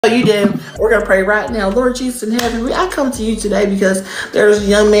You did. We're going to pray right now. Lord Jesus in heaven, I come to you today because there's a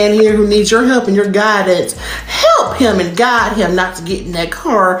young man here who needs your help and your guidance. Help him and guide him not to get in that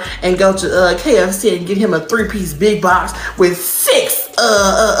car and go to KFC and get him a 3-piece big box with 6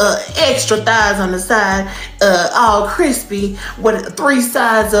 extra thighs on the side, all crispy, with 3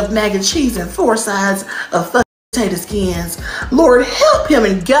 sides of mac and cheese and 4 sides of fucking potato skins. Lord, help him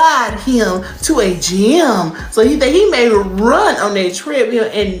and guide him to a gym so that he may run on that treadmill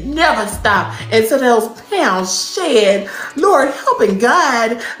and never stop until those pounds shed. Lord, help and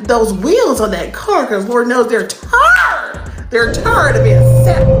guide those wheels on that car, because Lord knows they're tired. They're tired of being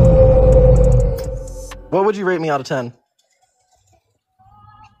set. What would you rate me out of 10?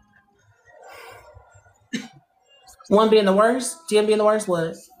 1 being the worst, 10 being the worst.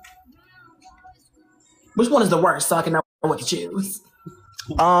 What? Which one is the worst so I can know what to choose?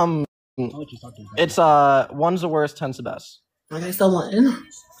 It's 1's the worst, 10's the best. Okay, so 1.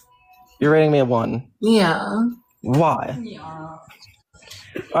 You're rating me a 1. Yeah. Why? Yeah. All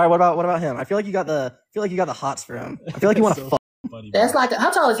right. What about him? I feel like you got the hots for him. I feel like you want to fuck. That's like how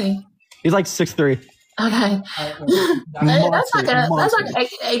tall is he? He's like 6'3". Okay. That's like an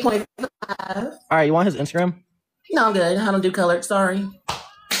 8.5. All right. You want his Instagram? No, I'm good. I don't do colored. Sorry. You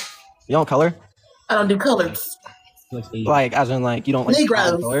don't color? I don't do colors. Like, as in, like, you don't like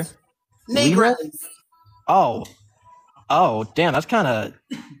Negroes. Color? Negroes. Oh, damn. That's kind of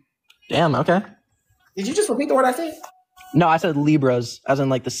damn. Okay. Did you just repeat the word I said? No, I said Libras, as in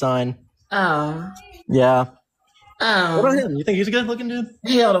like the sign. Oh. Yeah. Oh. What about him? You think he's a good looking dude?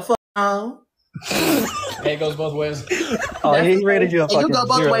 Hell the fuck no. Hey, it goes both ways. Oh, he rated you a fucking you go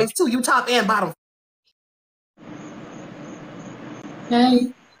both 0. ways too. You top and bottom.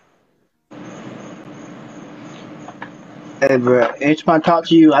 Hey. Hey, bro, every time I talk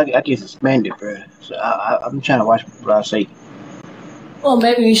to you, I get suspended, bro. So I'm trying to watch what I say. Well,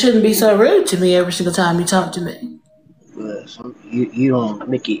 maybe you shouldn't be so rude to me every single time you talk to me. But you don't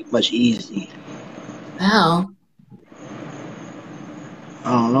make it much easy. How?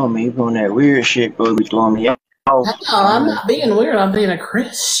 I don't know, man. You doing that weird shit, bro. Be throwing me off. No, I'm not being weird. I'm being a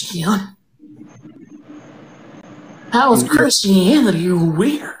Christian. How is Christianity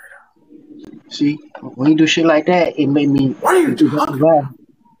weird? See, when you do shit like that, it made me. What are you talking about?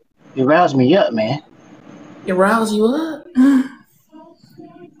 It roused me up, man. It roused you up?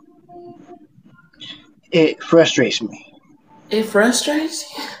 It frustrates me. It frustrates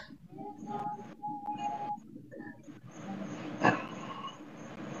you?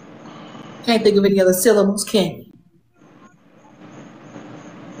 Can't think of any other syllables, can you?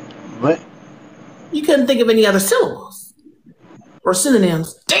 What? You couldn't think of any other syllables or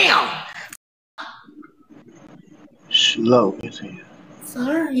synonyms. Damn! Slow as hell.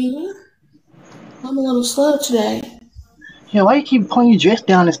 Sorry. I'm a little slow today. Yeah, why you keep pulling your dress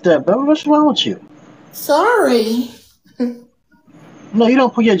down and stuff, bro? What's wrong with you? Sorry. No, you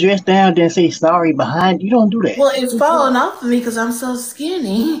don't put your dress down then say sorry behind. You don't do that. Well, it's falling off of me because I'm so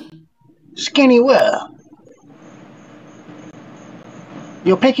skinny. Skinny where?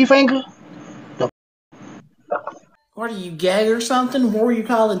 Your pinky finger? What are you, gay or something? What were you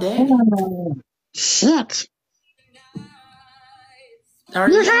calling that? Shit.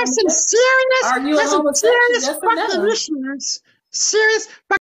 You have some serious fucking issues. Serious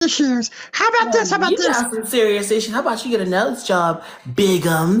fucking issues. How about this? How about this? You got some serious issues. How about you get a nose job,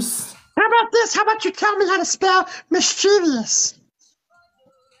 bigums? How about this? How about you tell me how to spell mischievous?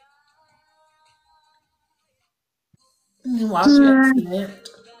 Why would you ask me that?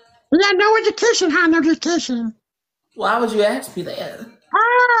 Yeah, no education, huh? No education. Why would you ask me that?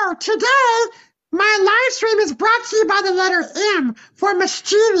 Oh, today, my live stream is brought to you by the letter M for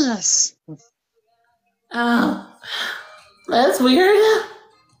mischievous. Oh, that's weird.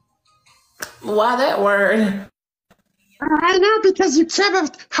 Why that word? I know, because you have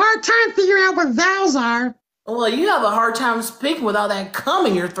a hard time figuring out what vowels are. Well, you have a hard time speaking with all that cum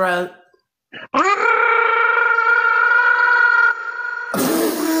in your throat.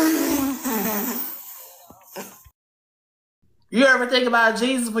 You ever think about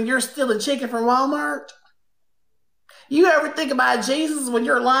Jesus when you're stealing chicken from Walmart? You ever think about Jesus when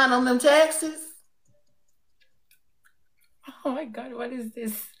you're lying on them taxes? Oh my God, what is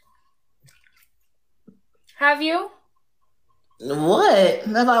this? Have you? What?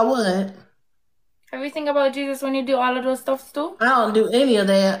 About what? Have you think about Jesus when you do all of those stuff too? I don't do any of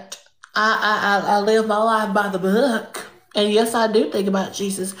that. I live my life by the book. And yes, I do think about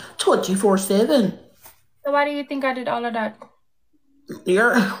Jesus 24/7. So why do you think I did all of that?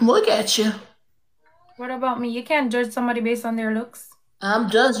 Look at you. What about me? You can't judge somebody based on their looks. I'm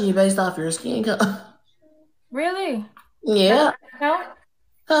judging you based off your skin color. Really? Yeah. No?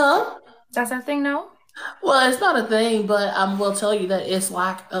 Huh? That's our thing now? Well, it's not a thing, but I will tell you that it's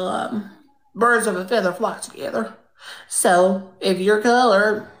like birds of a feather flock together. So if you're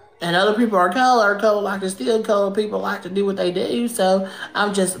colored and other people are colored like to steal colored people like to do what they do. So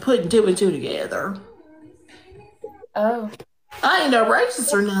I'm just putting two and two together. Oh. I ain't no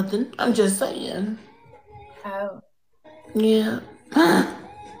racist or nothing. I'm just saying. Oh. Yeah.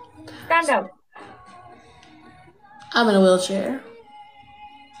 Stand up. I'm in a wheelchair.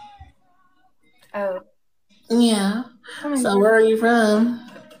 Oh. Yeah. Oh So where are you from?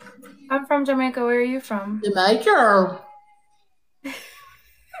 I'm from Jamaica. Where are you from? Jamaica.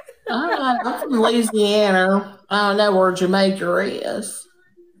 I'm from Louisiana. I don't know where Jamaica is.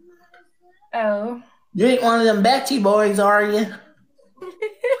 Oh. You ain't one of them Betty boys, are you?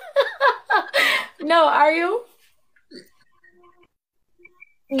 No, are you?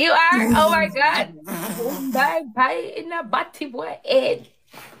 You are? Oh my god. Bye in a Betty boy head.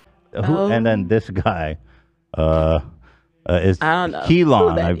 And then this guy is I don't know.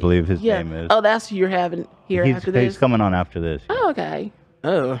 Keelan, I believe his name is. Oh, that's who you're having here after this? He's coming on after this. Oh, okay.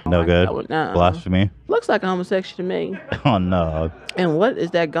 Oh. No good? No. Blasphemy? Looks like a homosexual to me. Oh, no. And what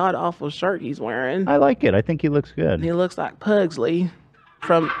is that god-awful shirt he's wearing? I like it. I think he looks good. He looks like Pugsley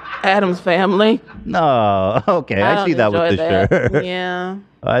from Adam's Family. No. Okay, I see that with the shirt. Yeah.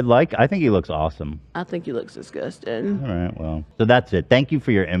 I think he looks awesome. I think he looks disgusting. All right, well. So that's it. Thank you for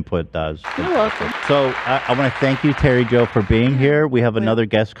your input, Daz. You're welcome. So I want to thank you, Terry Joe, for being here. We have another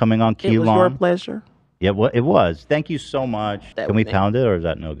guest coming on, Keelan. It was your pleasure. Yeah, well, it was. Thank you so much. Can we pound it, or is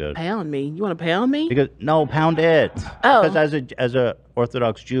that no good? Pound me? You want to pound me? No, pound it. Oh. Because as a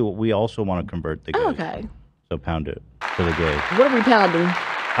Orthodox Jew, we also want to convert the gays. Okay. So pound it for the gays. What are we pounding?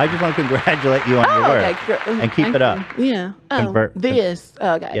 I just want to congratulate you on your work. Okay. And keep it up. Yeah. Convert. This.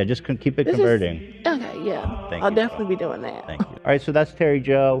 Okay. Yeah, just keep it converting. Okay, yeah. Thank I'll you. definitely be doing that. Thank you. All right, so that's Terry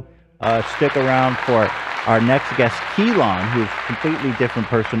Joe. Stick around for our next guest, Keelan, who's a completely different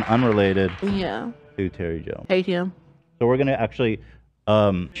person, unrelated to Terry Joe. Hate him. So we're going to actually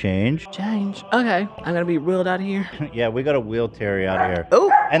change. Okay. I'm going to be wheeled out of here. Yeah, we got to wheel Terry out of here.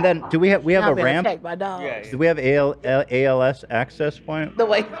 Oh. And then do we have a ramp? Attacked by dogs. Do we have ALS access point? The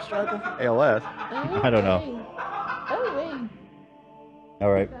way you struggle. ALS? I don't know. Oh,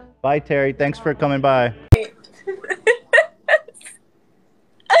 All right. Bye, Terry. Thanks for coming by.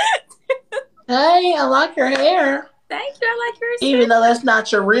 Hey, I like your hair. Thank you. I like yours. Even though that's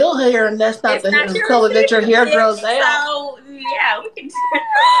not your real hair and that's not the color that your hair grows out. So, yeah, we can.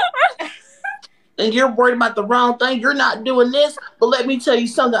 And you're worried about the wrong thing. You're not doing this. But let me tell you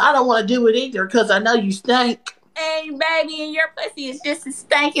something. I don't want to do it either because I know you stink. Hey, baby, and your pussy is just as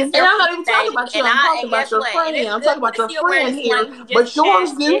stank as and I'm not even talking about you. I'm talking about your friend. I'm talking about your friend here. But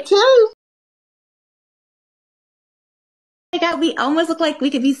yours do too. Oh my God, we almost look like we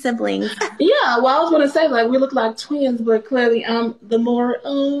could be siblings. Yeah, well, I was going to say, like, we look like twins, but clearly I'm the more,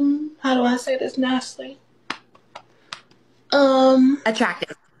 how do I say this nicely?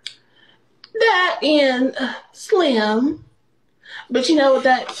 Attractive. That and slim. But you know what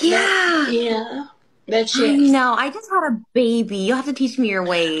that... Yeah. That shit. I know. I just had a baby. You'll have to teach me your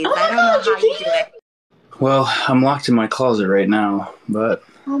ways. I don't know how you do it. Well, I'm locked in my closet right now, but...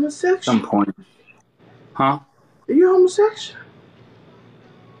 Homosexual? At some point. Huh? Are you homosexual?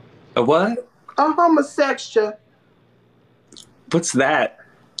 A what? A homosexual. What's that?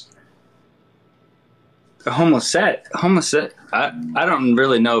 A homosexual? I don't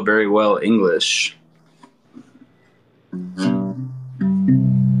really know very well English.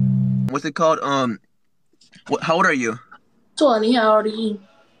 What's it called? How old are you? 20. How old are you?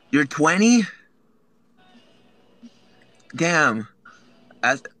 You're 20? Damn.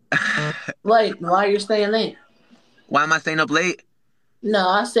 Wait, why are you saying that? Why am I staying up late? No,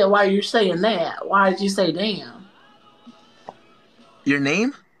 I said, why are you saying that? Why did you say damn? Your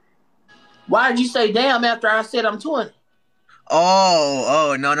name? Why did you say damn after I said I'm 20?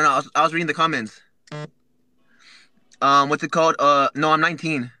 Oh, no. I was reading the comments. What's it called? No, I'm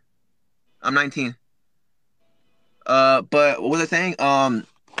 19. I'm 19. But what was I saying?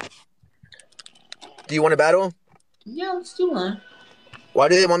 Do you want to battle? Yeah, let's do one. Why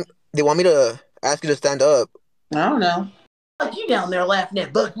do they want me to ask you to stand up? I don't know. Like you down there laughing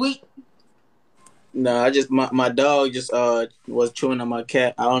at buckwheat. No, I just my dog just was chewing on my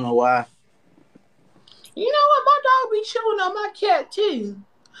cat. I don't know why. You know what? My dog be chewing on my cat too.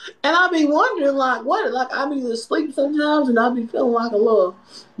 And I be wondering like I be asleep sometimes and I be feeling like a little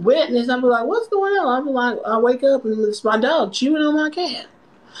wetness. I be like, what's going on? I be like, I wake up and it's my dog chewing on my cat.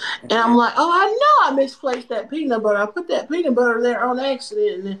 And I'm like, oh, I know I misplaced that peanut butter. I put that peanut butter there on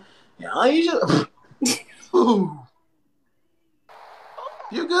accident. And you just... You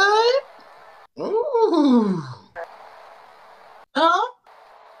good? Ooh. Huh?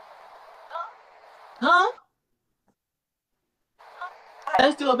 Huh?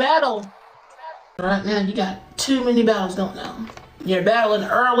 Let's do a battle. Right now, you got too many battles going on. You're battling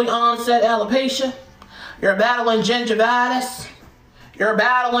early onset alopecia. You're battling gingivitis. You're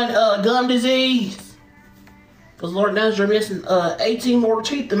battling gum disease. Because Lord knows you're missing 18 more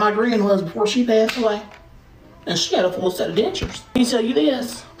teeth than my grand was before she passed away. And she had a full set of dentures. Let me tell you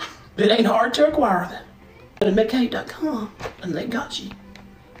this. It ain't hard to acquire them. Go to Medicaid.com and they got you.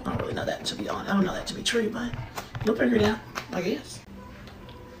 I don't really know that to be honest. I don't know that to be true, but you'll figure it out, I guess.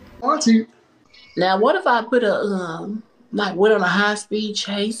 Want to. Now, what if I put a, like went on a high-speed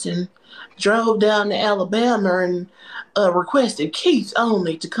chase and drove down to Alabama and requested Keith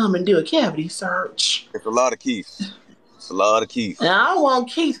only to come and do a cavity search? It's a lot of Keiths. It's a lot of Keiths. Now, I want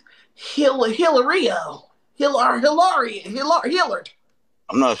Keith Hilario. Hillard.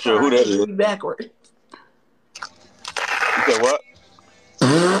 I'm not sure who that is. Backward. You said what?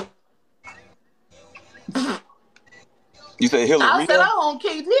 You said Hillary? I said I want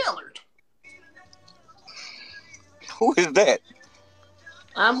Keith Hillard. Who is that?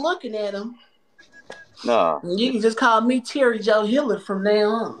 I'm looking at him. Nah. You can just call me Terry Joe Hillard from now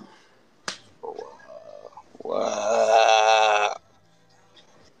on. Wow.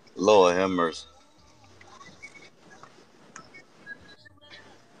 Lord have mercy.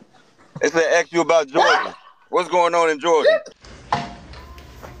 They said ask you about Georgia. What's going on in Georgia?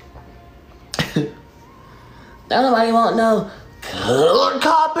 Nobody won't know. Good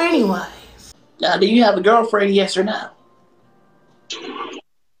cop anyways. Now, do you have a girlfriend, yes or no?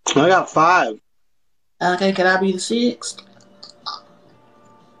 I got 5. Okay, can I be the 6th?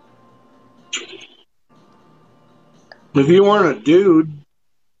 If you weren't a dude.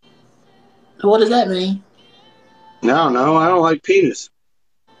 What does that mean? I don't know. I don't like penis.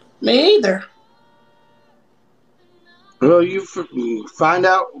 Me either. Well, you find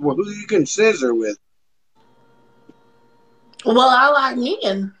out who you can scissor with. Well, I like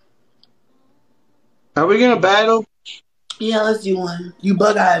men. Are we gonna battle? Yeah, let's do one. You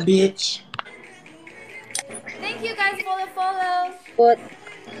bug-eyed bitch. Thank you guys for the follow. What?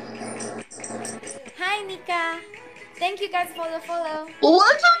 Hi, Nika. Thank you guys for the follow.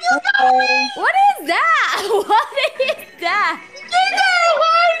 What do you got? What is that? What is that?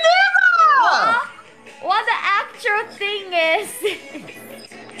 What the actual thing is?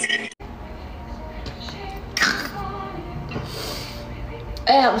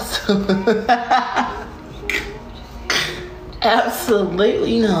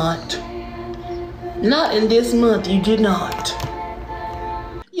 Absolutely not. Not in this month, you did not.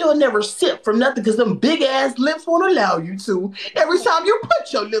 You'll never sip from nothing because them big ass lips won't allow you to. Every time you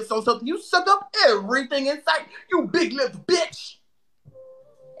put your lips on something, you suck up everything in sight. You big lips bitch.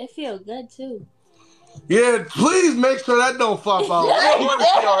 It feels good too. Yeah, please make sure that don't flop out. I don't want to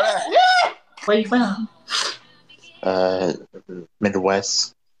see all that. Where you from?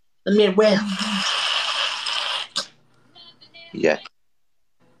 Midwest. The Midwest. Yeah.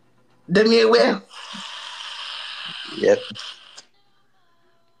 The Midwest. Yep.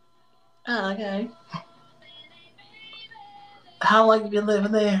 Oh, okay. How long have you been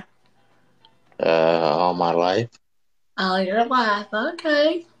living there? All my life. All your life.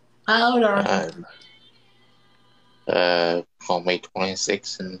 Okay. How old are you? Only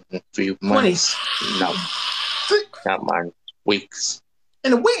 26 in a few months. 20. No. Not months. Weeks.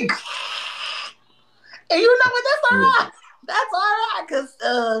 In a week. And you know what? That's all right. That's all right, because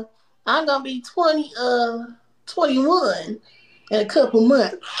I'm going to be 21 in a couple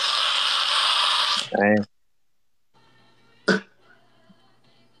months. Damn.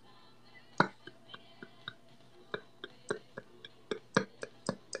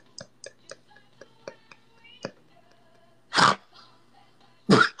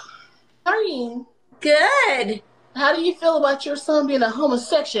 How are you? Good. How do you feel about your son being a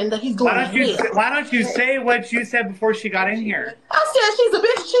homosexual that he's going to hell? Why don't you say what you said before she got in here? I said she's a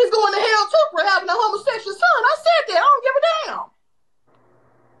bitch. She's going to hell too for having a homosexual son. I said that. I don't give a damn.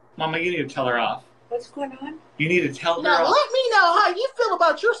 Mama, you need to tell her off. What's going on? You need to tell her Now, off. let me know how you feel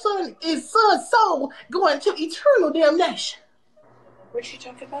about your son's soul going to eternal damnation. What's she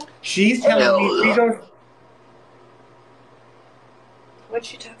talking about? She's telling me she goes. What's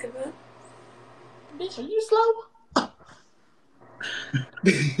she talking about? Bitch, are you slow?